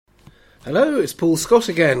Hello, it's Paul Scott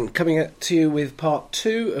again, coming to you with part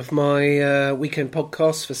 2 of my weekend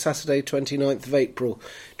podcast for Saturday 29th of April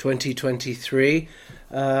 2023.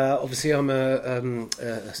 Obviously, I'm a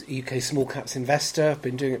UK small caps investor. I've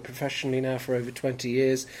been doing it professionally now for over 20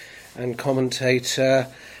 years, and commentator,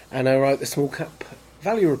 and I write the small cap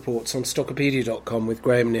value reports on Stockopedia.com with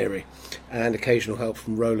Graham Neary, and occasional help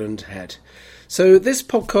from Roland Head. So this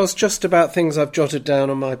podcast just about things I've jotted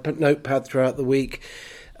down on my notepad throughout the week.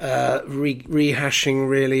 Rehashing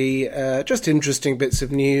really just interesting bits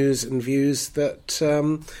of news and views that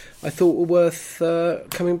I thought were worth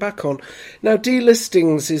coming back on. Now,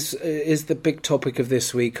 delistings is the big topic of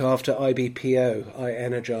this week after IBPO,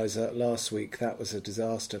 Energizer, last week. That was a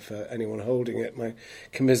disaster for anyone holding it. My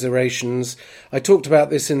commiserations. I talked about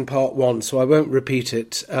this in part 1, so I won't repeat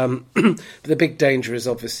it. But the big danger is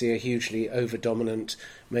obviously a hugely over-dominant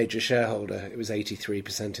major shareholder. It was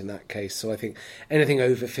 83% in that case, so I think anything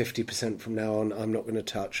over 50% from now on I'm not going to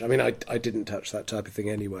touch. I mean, I didn't touch that type of thing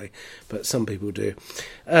anyway, but some people do.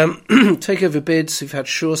 Takeover bids, we've had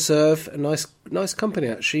SureServe, a nice company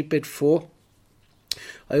actually, bid 4.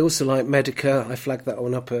 I also like Medica. I flagged that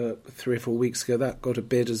one up 3 or 4 weeks ago. That got a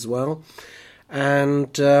bid as well.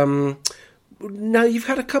 And now, you've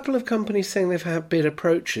had a couple of companies saying they've had bid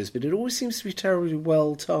approaches, but it always seems to be terribly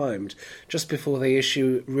well timed just before they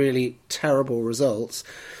issue really terrible results.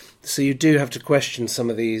 So you do have to question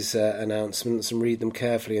some of these announcements and read them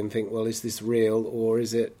carefully and think, well, is this real or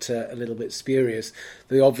is it a little bit spurious?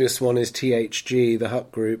 The obvious one is THG, the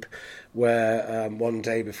Hut Group, where one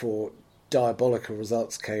day before diabolical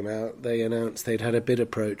results came out, they announced they'd had a bid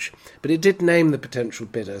approach. But it did name the potential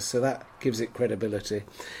bidder, so that gives it credibility.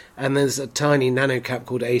 And there's a tiny nanocap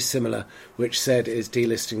called Asimilar, which said is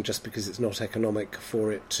delisting just because it's not economic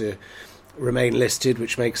for it to remain listed,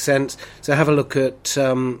 which makes sense. So have a look at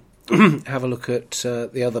the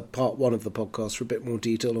other part 1 of the podcast for a bit more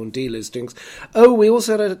detail on delistings. Oh, we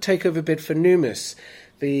also had a takeover bid for Numis,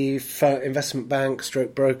 the investment bank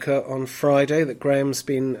stroke broker, on Friday that Graham's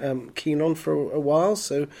been keen on for a while.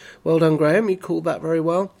 So well done, Graham. You called that very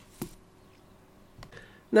well.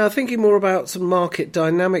 Now, thinking more about some market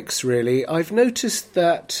dynamics, really, I've noticed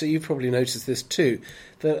that, you've probably noticed this too,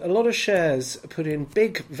 that a lot of shares put in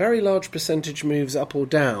big, very large percentage moves up or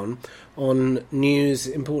down on news,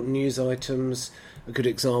 important news items. A good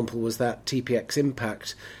example was that TPX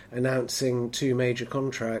Impact announcing 2 major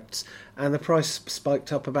contracts, and the price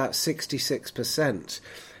spiked up about 66%.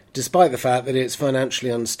 Despite the fact that it's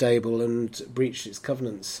financially unstable and breached its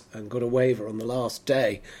covenants and got a waiver on the last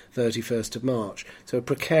day, 31st of March. So a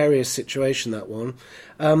precarious situation, that one.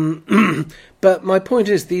 But my point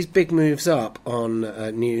is, these big moves up on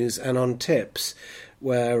news and on tips,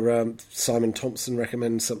 where Simon Thompson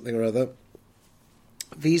recommends something or other,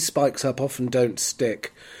 these spikes up often don't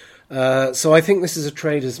stick. So I think this is a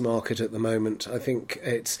trader's market at the moment. I think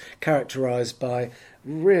it's characterised by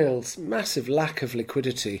real massive lack of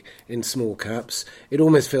liquidity in small caps. It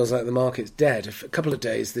almost feels like the market's dead. A couple of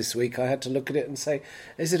days this week I had to look at it and say,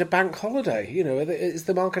 is it a bank holiday? You know, is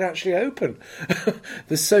the market actually open?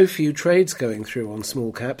 There's so few trades going through on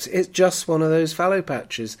small caps. It's just one of those fallow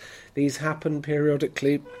patches. These happen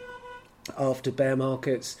periodically after bear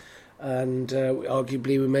markets. And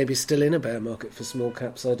arguably we may be still in a bear market for small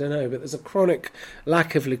caps, I don't know. But there's a chronic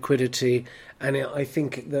lack of liquidity, and I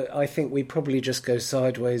think we probably just go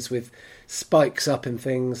sideways with spikes up in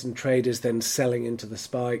things and traders then selling into the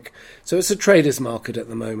spike. So it's a trader's market at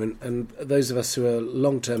the moment, and those of us who are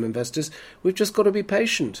long-term investors, we've just got to be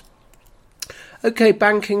patient. Okay,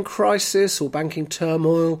 banking crisis or banking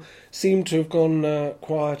turmoil seemed to have gone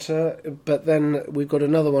quieter, but then we've got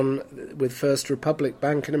another one with First Republic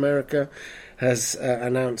Bank in America has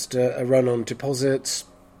announced a run on deposits.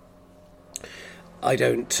 I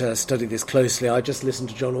don't study this closely. I just listen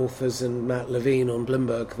to John Authers and Matt Levine on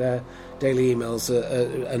Bloomberg. Their daily emails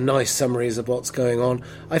are nice summaries of what's going on.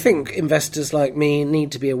 I think investors like me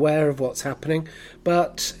need to be aware of what's happening,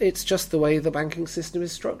 but it's just the way the banking system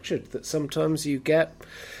is structured, that sometimes you get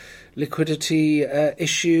liquidity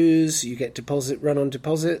issues, you get run on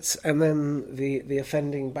deposits, and then the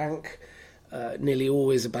offending bank, nearly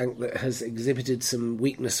always a bank that has exhibited some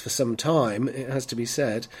weakness for some time, it has to be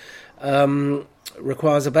said,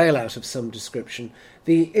 requires a bailout of some description.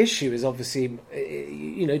 The issue is obviously,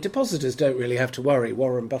 depositors don't really have to worry.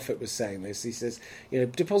 Warren Buffett was saying this. He says,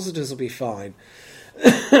 depositors will be fine.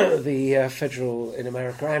 The federal in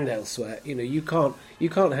America and elsewhere, you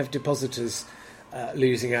can't have depositors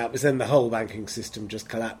losing out, because then the whole banking system just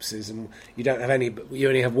collapses, and you don't have any. You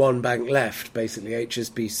only have one bank left, basically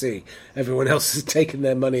HSBC. Everyone else has taken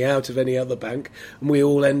their money out of any other bank, and we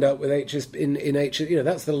all end up with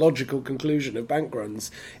that's the logical conclusion of bank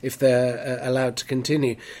runs if they're allowed to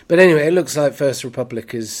continue. But anyway, it looks like First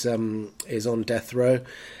Republic is on death row.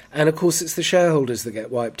 And of course, it's the shareholders that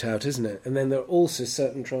get wiped out, isn't it? And then there are also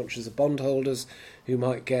certain tranches of bondholders who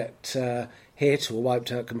might get hit or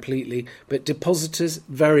wiped out completely. But depositors,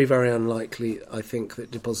 very, very unlikely, I think,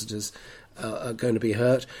 that depositors are going to be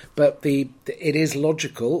hurt. But it is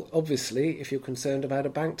logical, obviously, if you're concerned about a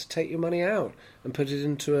bank, to take your money out and put it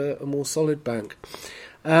into a more solid bank.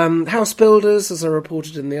 House builders, as I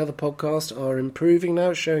reported in the other podcast, are improving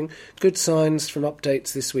now, showing good signs from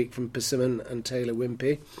updates this week from Persimmon and Taylor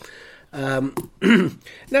Wimpey.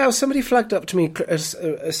 Now, somebody flagged up to me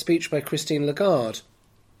a speech by Christine Lagarde,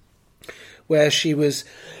 where she was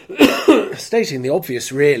stating the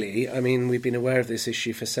obvious, really. I mean, we've been aware of this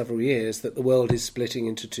issue for several years, that the world is splitting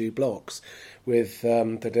into two blocks, with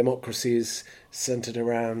the democracies centred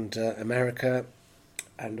around America,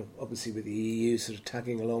 and obviously with the EU sort of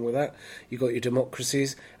tagging along with that. You've got your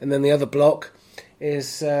democracies, and then the other block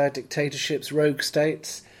is dictatorships, rogue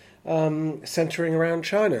states, centering around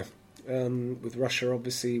China, with Russia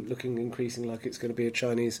obviously looking increasingly like it's going to be a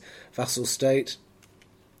Chinese vassal state,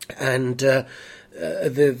 and the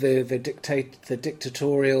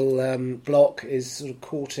dictatorial bloc is sort of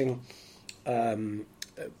courting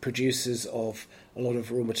producers of a lot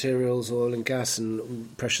of raw materials, oil and gas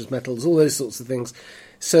and precious metals, all those sorts of things.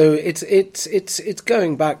 So it's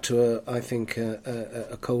going back to I think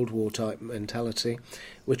a Cold War type mentality,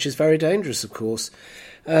 which is very dangerous, of course.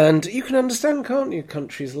 And you can understand, can't you?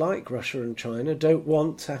 Countries like Russia and China don't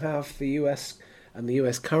want to have the US and the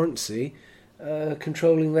US currency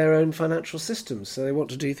controlling their own financial systems, so they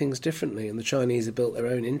want to do things differently. And the Chinese have built their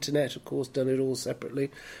own internet, of course, done it all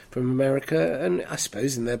separately from America, and I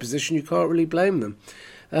suppose in their position you can't really blame them.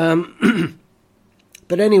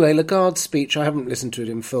 But anyway, Lagarde's speech, I haven't listened to it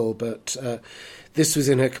in full, but this was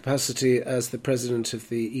in her capacity as the president of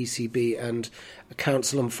the ECB and a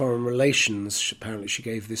Council on Foreign Relations. Apparently she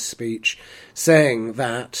gave this speech saying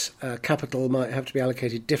that capital might have to be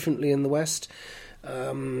allocated differently in the West,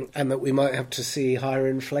 and that we might have to see higher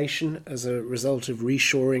inflation as a result of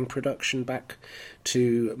reshoring production back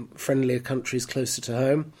to friendlier countries closer to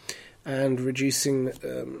home, and reducing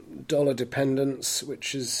dollar dependence,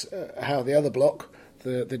 which is how the other bloc,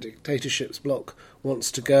 the dictatorships bloc,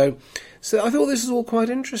 wants to go. So I thought this was all quite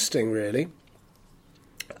interesting, really.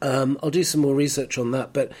 I'll do some more research on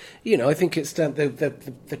that, but I think it's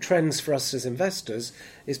the trends for us as investors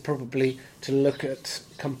is probably to look at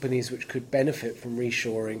companies which could benefit from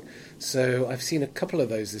reshoring. So I've seen a couple of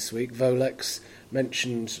those this week. Volex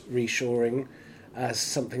mentioned reshoring as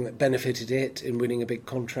something that benefited it in winning a big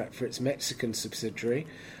contract for its Mexican subsidiary,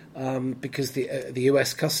 because the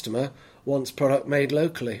US customer wants product made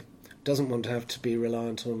locally, doesn't want to have to be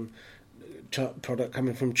reliant on product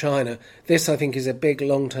coming from China. This, I think, is a big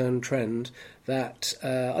long-term trend that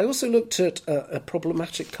I also looked at a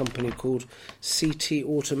problematic company called CT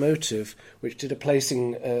Automotive, which did a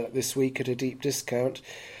placing this week at a deep discount.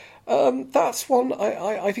 That's one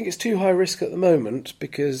I think it's too high risk at the moment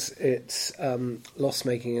because it's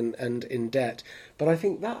loss-making and in debt. But I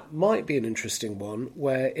think that might be an interesting one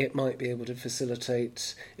where it might be able to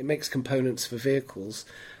facilitate. It makes components for vehicles.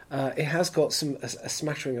 It has got a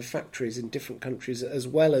smattering of factories in different countries as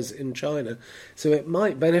well as in China. So it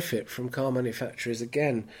might benefit from car manufacturers,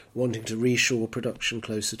 again, wanting to reshore production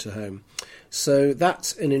closer to home. So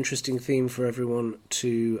that's an interesting theme for everyone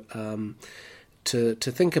to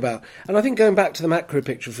think about. And I think going back to the macro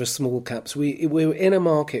picture for small caps, we're in a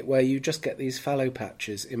market where you just get these fallow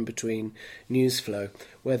patches in between news flow,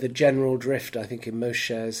 where the general drift, I think, in most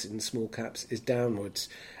shares in small caps is downwards.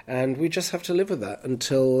 And we just have to live with that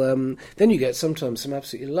until then you get sometimes some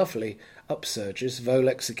absolutely lovely upsurges.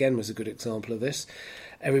 Volex, again, was a good example of this.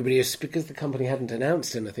 Everybody is, because the company hadn't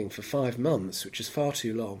announced anything for 5 months, which is far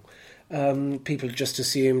too long, people just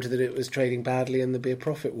assumed that it was trading badly and there'd be a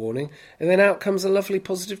profit warning. And then out comes a lovely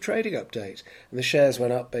positive trading update. And the shares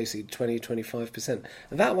went up basically 20-25%.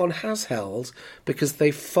 And that one has held because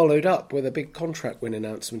they followed up with a big contract win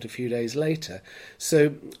announcement a few days later.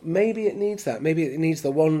 So maybe it needs that. Maybe it needs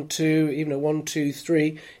the 1, 2, even a 1, 2,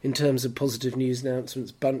 3 in terms of positive news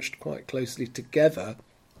announcements bunched quite closely together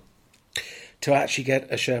to actually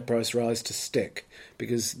get a share price rise to stick,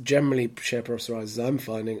 because generally share price rises I'm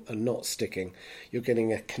finding are not sticking. You're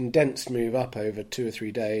getting a condensed move up over 2 or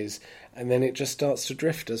 3 days, and then it just starts to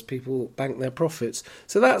drift as people bank their profits.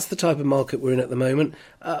 So that's the type of market we're in at the moment.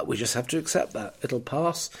 We just have to accept that. It'll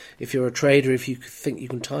pass. If you're a trader, if you think you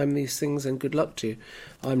can time these things, then good luck to you.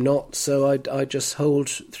 I'm not, so I just hold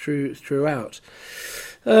throughout.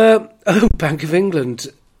 Bank of England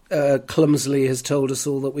clumsily has told us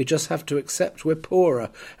all that we just have to accept we're poorer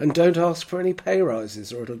and don't ask for any pay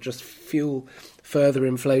rises, or it'll just fuel further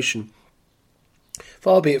inflation.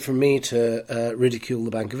 Far be it from me to ridicule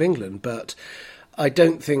the Bank of England, but I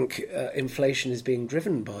don't think inflation is being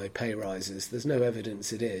driven by pay rises. There's no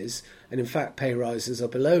evidence it is, and in fact pay rises are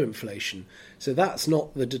below inflation. So that's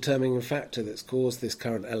not the determining factor that's caused this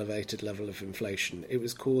current elevated level of inflation. It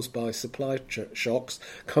was caused by supply shocks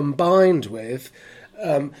combined with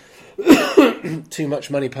too much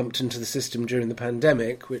money pumped into the system during the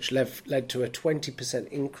pandemic, which led to a 20%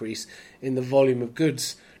 increase in the volume of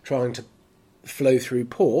goods trying to flow through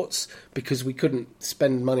ports, because we couldn't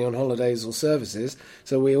spend money on holidays or services.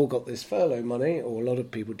 So we all got this furlough money, or a lot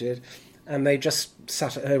of people did, and they just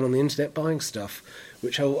sat at home on the internet buying stuff,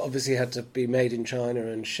 which obviously had to be made in China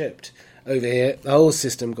and shipped over here. The whole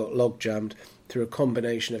system got log jammed through a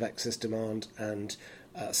combination of excess demand and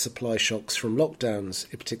supply shocks from lockdowns,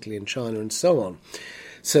 particularly in China and so on.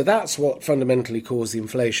 So that's what fundamentally caused the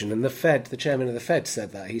inflation. And the chairman of the Fed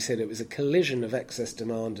said that. He said it was a collision of excess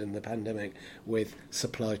demand in the pandemic with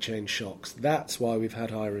supply chain shocks. That's why we've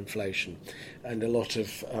had higher inflation, and a lot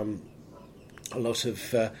of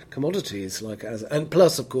commodities and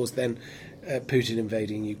plus, of course, then Putin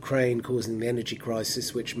invading Ukraine, causing the energy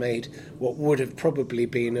crisis, which made what would have probably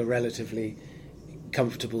been a relatively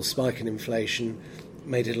comfortable spike in inflation,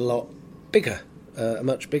 made it a lot bigger. A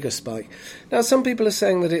much bigger spike. Now, some people are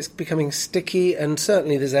saying that it's becoming sticky, and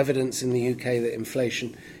certainly there's evidence in the UK that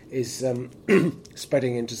inflation is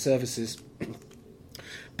spreading into services.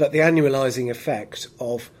 But the annualising effect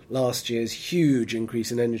of last year's huge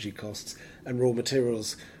increase in energy costs and raw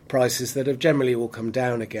materials prices that have generally all come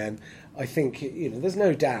down again, I think, there's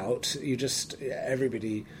no doubt.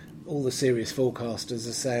 All the serious forecasters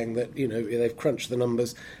are saying that, they've crunched the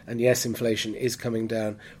numbers, and yes, inflation is coming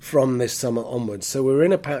down from this summer onwards. So we're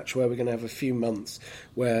in a patch where we're going to have a few months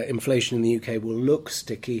where inflation in the UK will look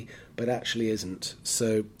sticky, but actually isn't.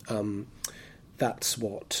 So that's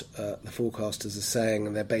what the forecasters are saying,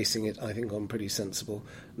 and they're basing it, I think, on pretty sensible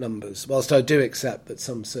numbers. Whilst I do accept that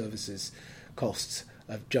some services costs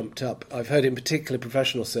have jumped up. I've heard in particular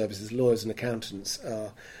professional services, lawyers and accountants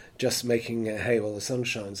are just making hay while the sun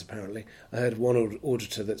shines, apparently. I heard of one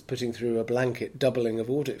auditor that's putting through a blanket doubling of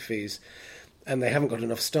audit fees, and they haven't got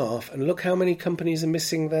enough staff. And look how many companies are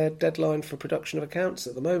missing their deadline for production of accounts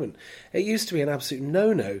at the moment. It used to be an absolute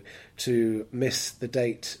no-no to miss the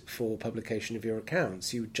date for publication of your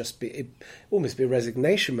accounts. It'd almost be a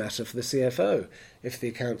resignation matter for the CFO if the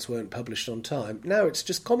accounts weren't published on time. Now it's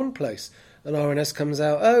just commonplace. An RNS comes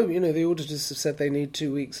out, the auditors have said they need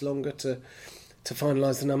 2 weeks longer to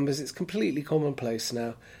finalise the numbers. It's completely commonplace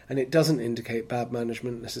now, and it doesn't indicate bad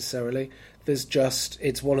management necessarily.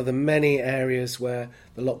 It's one of the many areas where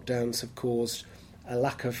the lockdowns have caused a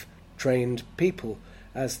lack of trained people,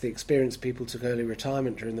 as the experienced people took early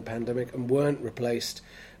retirement during the pandemic and weren't replaced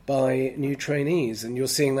by new trainees. And you're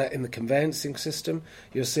seeing that in the conveyancing system,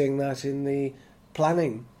 you're seeing that in the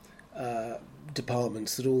planning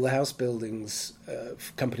departments that all the house buildings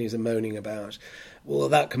companies are moaning about. Well,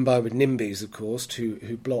 that combined with NIMBYs, of course, who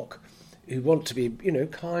want to be,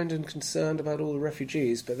 kind and concerned about all the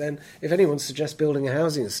refugees, but then if anyone suggests building a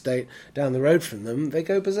housing estate down the road from them, they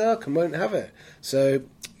go berserk and won't have it. So,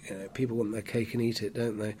 people want their cake and eat it,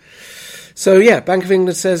 don't they? So, yeah, Bank of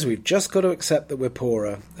England says we've just got to accept that we're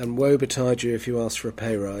poorer, and woe betide you if you ask for a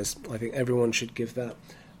pay rise. I think everyone should give that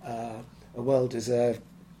a well-deserved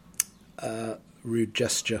rude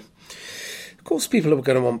gesture. Of course, people are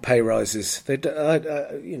going to want pay rises. And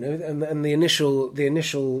the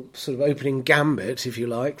initial sort of opening gambit, if you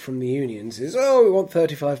like, from the unions is, we want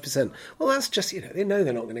 35%. Well, that's just, they know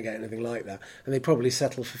they're not going to get anything like that, and they probably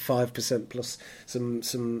settle for 5% plus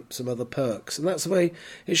some other perks, and that's the way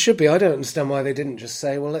it should be. I don't understand why they didn't just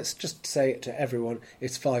say, well, let's just say it to everyone.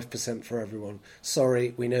 It's 5% for everyone.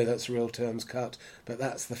 Sorry, we know that's real terms cut, but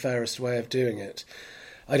that's the fairest way of doing it.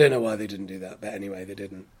 I don't know why they didn't do that, but anyway, they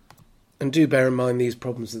didn't. And do bear in mind these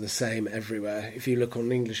problems are the same everywhere. If you look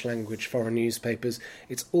on English language foreign newspapers,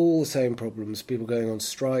 it's all the same problems. People going on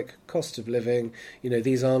strike, cost of living.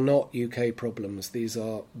 These are not UK problems. These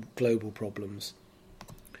are global problems.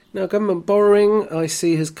 Now, government borrowing, I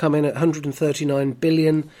see, has come in at 139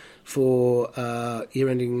 billion for year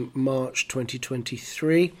ending March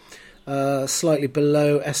 2023, slightly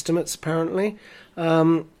below estimates apparently.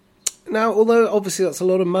 Now, although obviously that's a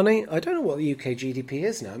lot of money, I don't know what the UK GDP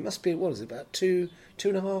is now. It must be, what is it, about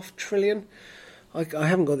 2.5 trillion? I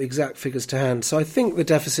haven't got the exact figures to hand, so I think the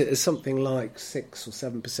deficit is something like 6 or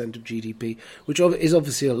 7% of GDP, which is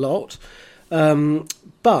obviously a lot.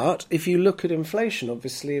 But if you look at inflation,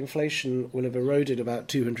 obviously inflation will have eroded about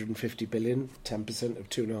 250 billion, 10% of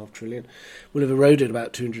 2.5 trillion, will have eroded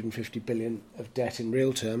about 250 billion of debt in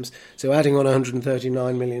real terms. So adding on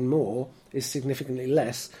 139 million more is significantly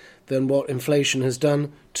less than what inflation has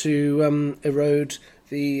done to erode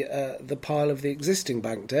the pile of the existing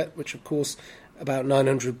bank debt, which of course about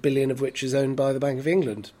 900 billion of which is owned by the Bank of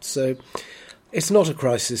England. So it's not a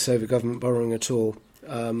crisis over government borrowing at all,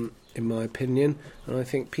 in my opinion. And I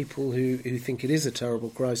think people who think it is a terrible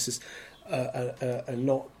crisis are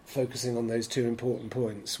not focusing on those two important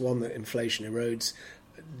points. One, that inflation erodes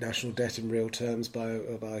national debt in real terms by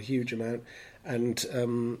a huge amount. And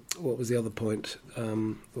what was the other point?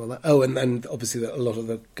 And obviously that a lot of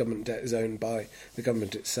the government debt is owned by the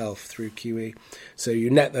government itself through QE. So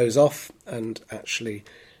you net those off, and actually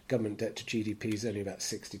government debt to GDP is only about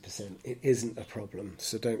 60%. It isn't a problem,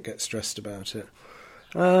 so don't get stressed about it.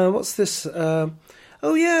 What's this? I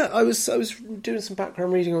was doing some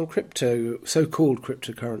background reading on crypto, so-called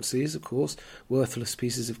cryptocurrencies, of course, worthless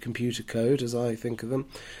pieces of computer code, as I think of them.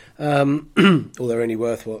 Or they're only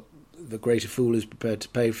worth what the greater fool is prepared to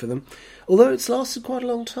pay for them. Although it's lasted quite a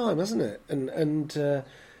long time, hasn't it? And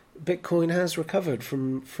Bitcoin has recovered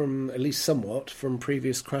from at least somewhat from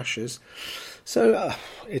previous crashes. So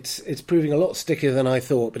it's proving a lot stickier than I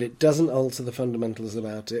thought, but it doesn't alter the fundamentals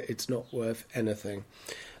about it. It's not worth anything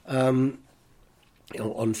on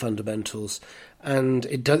fundamentals. And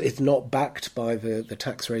it's not backed by the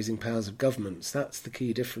tax-raising powers of governments. That's the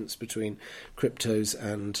key difference between cryptos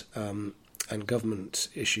and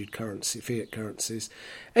government-issued currency, fiat currencies.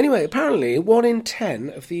 Anyway, apparently 1 in 10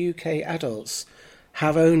 of the UK adults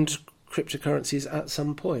have owned cryptocurrencies at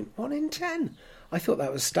some point. 1 in 10. I thought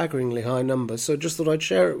that was a staggeringly high number, so just thought I'd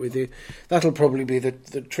share it with you. That'll probably be the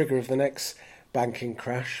trigger of the next banking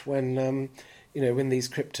crash when when these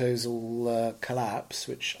cryptos all collapse,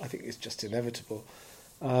 which I think is just inevitable.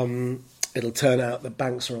 It'll turn out that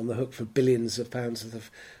banks are on the hook for billions of pounds worth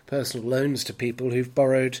of personal loans to people who've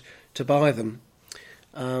borrowed to buy them.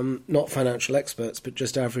 Not financial experts, but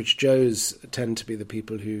just average Joes tend to be the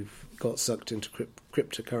people who've got sucked into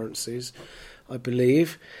cryptocurrencies, I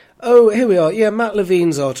believe. Oh, here we are. Yeah, Matt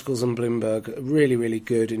Levine's articles on Bloomberg are really, really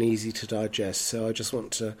good and easy to digest. So I just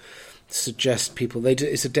want to suggest people.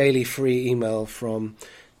 It's a daily free email from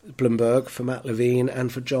Bloomberg for Matt Levine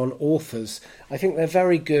and for John Authors. I think they're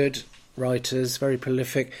very good writers, very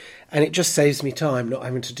prolific, and it just saves me time not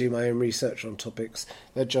having to do my own research on topics.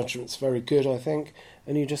 Their judgment's very good, I think,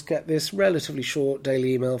 and you just get this relatively short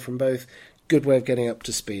daily email from both. Good way of getting up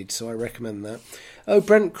to speed, so I recommend that. Oh,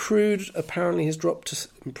 Brent crude apparently has dropped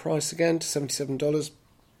in price again to $77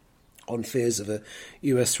 on fears of a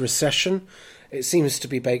US recession. It seems to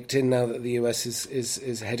be baked in now that the US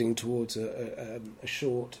is heading towards a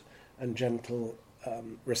short and gentle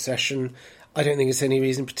recession. I don't think there's any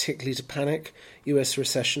reason particularly to panic. US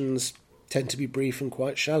recessions tend to be brief and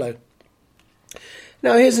quite shallow.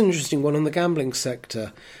 Now, here's an interesting one on the gambling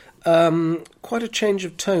sector. Quite a change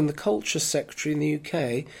of tone. The Culture Secretary in the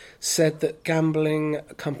UK said that gambling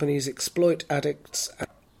companies exploit addicts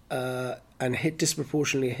and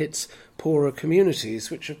disproportionately hits poorer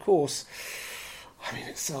communities, which of course, I mean,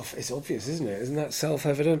 it's obvious, isn't it? Isn't that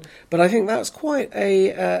self-evident? But I think that's quite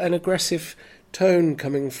an aggressive tone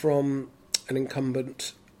coming from an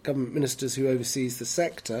incumbent government ministers who oversees the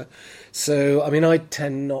sector. So, I mean, I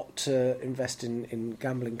tend not to invest in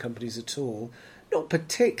gambling companies at all. Not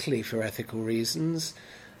particularly for ethical reasons,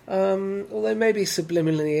 although maybe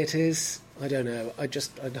subliminally it is. I don't know.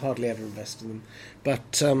 I'd hardly ever invest in them.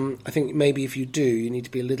 But I think maybe if you do, you need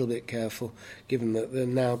to be a little bit careful, given that there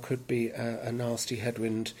now could be a nasty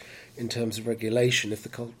headwind in terms of regulation if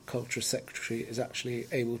the Culture Secretary is actually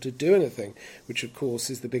able to do anything, which of course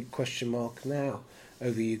is the big question mark now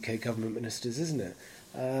over UK government ministers, isn't it?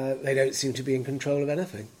 They don't seem to be in control of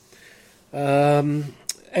anything.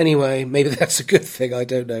 Anyway, maybe that's a good thing, I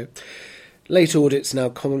don't know. Late audits now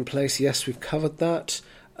commonplace. Yes, we've covered that.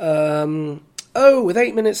 With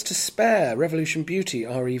 8 minutes to spare, Revolution Beauty,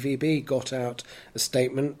 REVB, got out a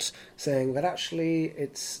statement saying that actually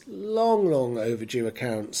it's long overdue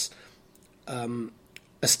accounts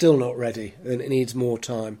are still not ready and it needs more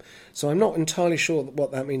time. So I'm not entirely sure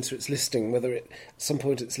what that means for its listing, whether at some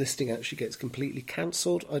point its listing actually gets completely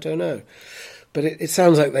cancelled, I don't know. But it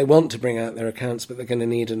sounds like they want to bring out their accounts, but they're going to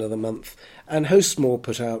need another month. And Hostmore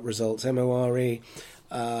put out results, MORE,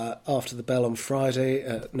 after the bell on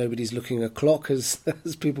Friday. Nobody's looking a clock, as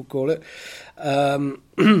people call it.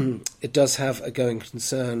 It does have a going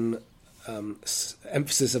concern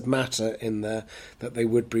emphasis of matter in there, that they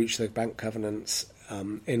would breach their bank covenants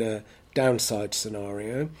in a downside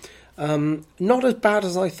scenario. Not as bad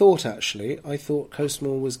as I thought, actually. I thought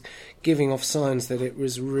Hostmore was giving off signs that it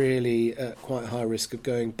was really at quite high risk of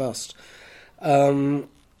going bust.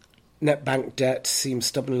 Net bank debt seems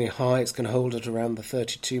stubbornly high. It's going to hold at around the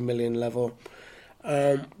 32 million level.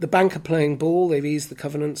 The bank are playing ball. They've eased the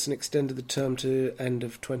covenants and extended the term to end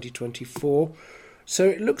of 2024. So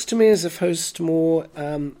it looks to me as if Hostmore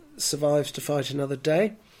survives to fight another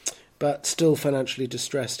day, but still financially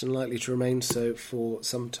distressed and likely to remain so for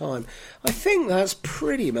some time. I think that's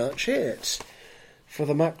pretty much it for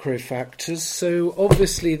the macro factors. So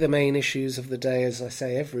obviously the main issues of the day, as I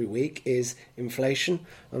say every week, is inflation.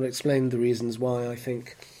 I'll explain the reasons why I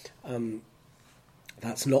think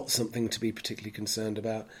that's not something to be particularly concerned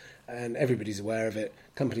about, and everybody's aware of it.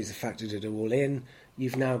 Companies have factored it all in.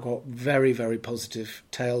 You've now got very, very positive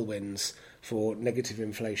tailwinds for negative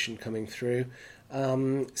inflation coming through,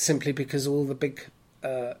 simply because all the big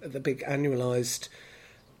annualised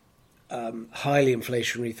highly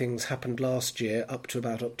inflationary things happened last year, up to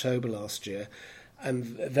about October last year,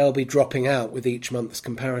 and they'll be dropping out with each month's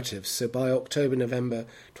comparatives. So by October, November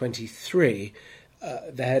 23,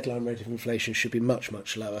 the headline rate of inflation should be much,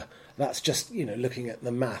 much lower. That's just, looking at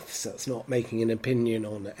the maths. That's not making an opinion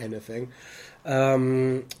on anything.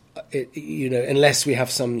 Unless we have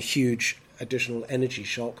some huge additional energy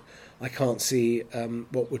shock, I can't see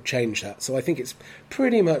what would change that. So I think it's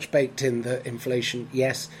pretty much baked in that inflation,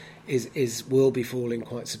 yes, will be falling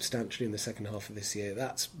quite substantially in the second half of this year.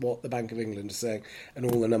 That's what the Bank of England is saying, and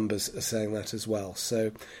all the numbers are saying that as well.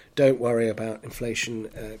 So don't worry about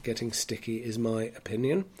inflation getting sticky, is my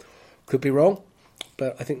opinion. Could be wrong,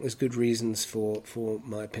 but I think there's good reasons for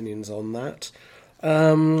my opinions on that.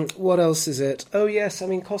 What else is it? Oh yes,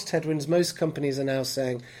 cost headwinds. Most companies are now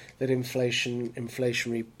saying that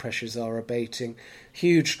inflationary pressures are abating.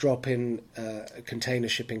 Huge drop in container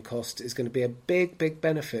shipping cost is going to be a big, big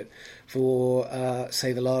benefit for,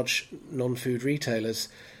 say, the large non-food retailers.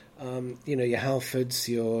 Your Halfords,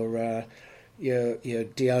 your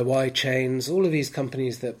DIY chains, all of these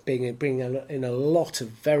companies that bring in a lot of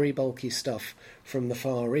very bulky stuff from the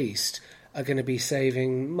Far East are going to be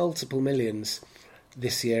saving multiple millions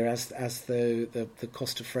this year as the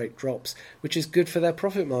cost of freight drops, which is good for their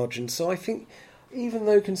profit margin. So I think even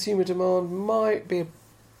though consumer demand might be a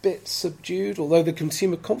bit subdued, although the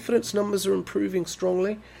consumer confidence numbers are improving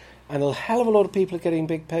strongly, and a hell of a lot of people are getting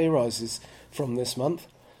big pay rises from this month,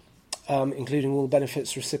 including all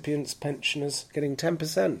benefits recipients, pensioners getting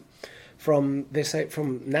 10% from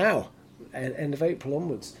now, end of April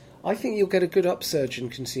onwards. I think you'll get a good upsurge in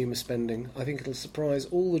consumer spending. I think it'll surprise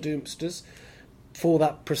all the doomsters. For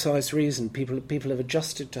that precise reason, people have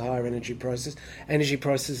adjusted to higher energy prices. Energy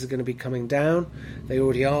prices are going to be coming down. They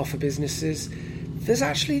already are for businesses. There's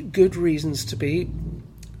actually good reasons to be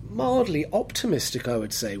mildly optimistic, I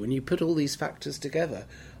would say, when you put all these factors together.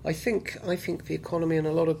 I think the economy and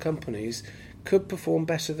a lot of companies could perform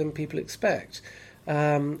better than people expect.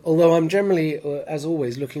 Although I'm generally, as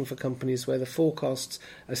always, looking for companies where the forecasts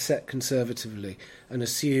are set conservatively and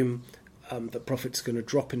assume that profits are going to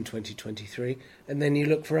drop in 2023, and then you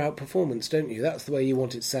look for outperformance, don't you? That's the way you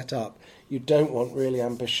want it set up. You don't want really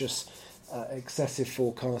ambitious, excessive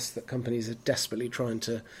forecasts that companies are desperately trying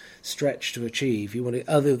to stretch to achieve. You want it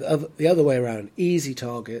the other way around, easy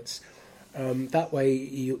targets. That way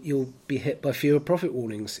you'll be hit by fewer profit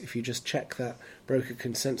warnings if you just check that broker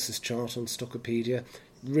consensus chart on Stockopedia.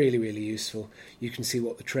 Really, really useful. You can see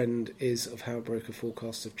what the trend is of how broker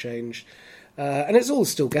forecasts have changed. And it's all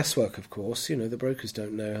still guesswork, of course. The brokers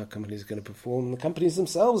don't know how companies are going to perform. The companies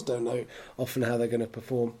themselves don't know often how they're going to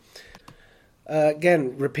perform.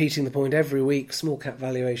 Again, repeating the point every week, small cap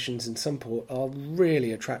valuations in some port are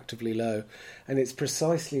really attractively low. And it's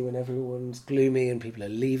precisely when everyone's gloomy and people are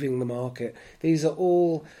leaving the market. These are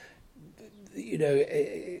all,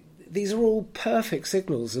 these are all perfect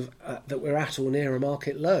signals of that we're at or near a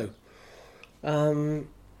market low.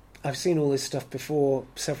 I've seen all this stuff before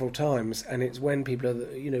several times, and it's when people are,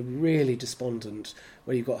 really despondent,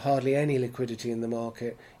 where you've got hardly any liquidity in the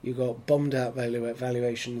market, you've got bombed out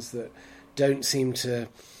valuations that don't seem to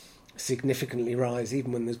significantly rise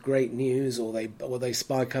even when there's great news, or they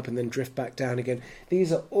spike up and then drift back down again.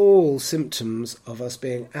 These are all symptoms of us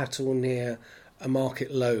being at or near a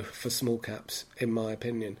market low for small caps, in my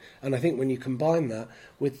opinion. And I think when you combine that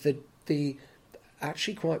with the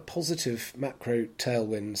actually quite positive macro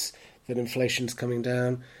tailwinds, that inflation's coming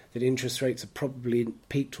down, that interest rates have probably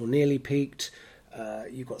peaked or nearly peaked,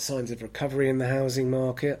 you've got signs of recovery in the housing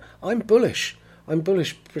market, I'm bullish. I'm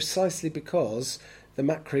bullish precisely because the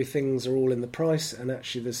macro things are all in the price, and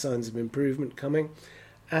actually there's signs of improvement coming.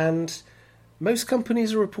 And most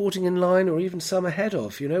companies are reporting in line or even some ahead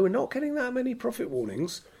of. We're not getting that many profit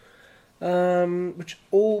warnings, which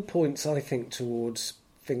all points, I think, towards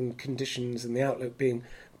conditions and the outlook being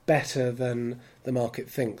better than the market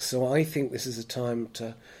thinks. So I think this is a time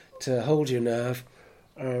to hold your nerve,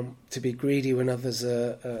 to be greedy when others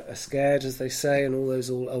are scared, as they say, and all those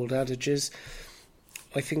old adages.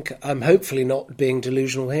 I think I'm hopefully not being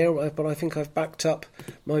delusional here, but I think I've backed up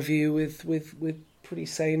my view with pretty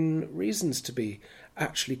sane reasons to be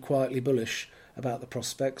actually quietly bullish about the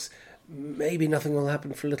prospects. Maybe nothing will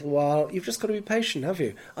happen for a little while. You've just got to be patient, have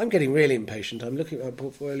you? I'm getting really impatient. I'm looking at my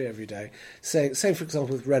portfolio every day. Same, for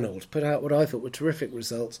example, with Reynolds. Put out what I thought were terrific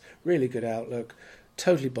results, really good outlook,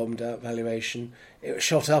 totally bombed out valuation. It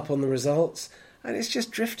shot up on the results, and it's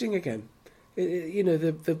just drifting again.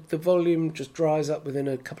 The volume just dries up within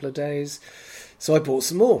a couple of days. So I bought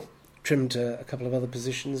some more, trimmed a couple of other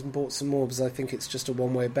positions and bought some more because I think it's just a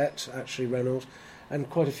one-way bet, actually, Reynolds, and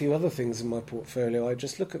quite a few other things in my portfolio. I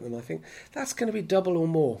just look at them, I think that's going to be double or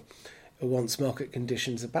more once market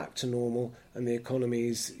conditions are back to normal and the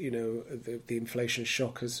economy's, the inflation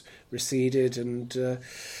shock has receded. And,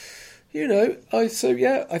 I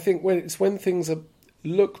think when things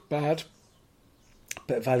look bad,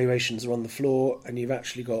 but valuations are on the floor and you've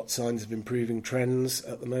actually got signs of improving trends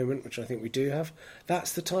at the moment, which I think we do have,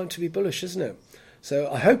 that's the time to be bullish, isn't it?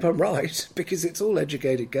 So I hope I'm right, because it's all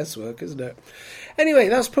educated guesswork, isn't it? Anyway,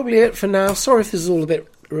 that's probably it for now. Sorry if this is all a bit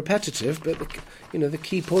repetitive, but the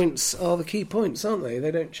key points are the key points, aren't they?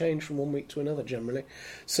 They don't change from one week to another generally.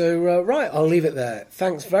 So, right, I'll leave it there.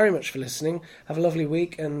 Thanks very much for listening. Have a lovely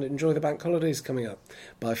week and enjoy the bank holidays coming up.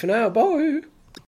 Bye for now. Bye.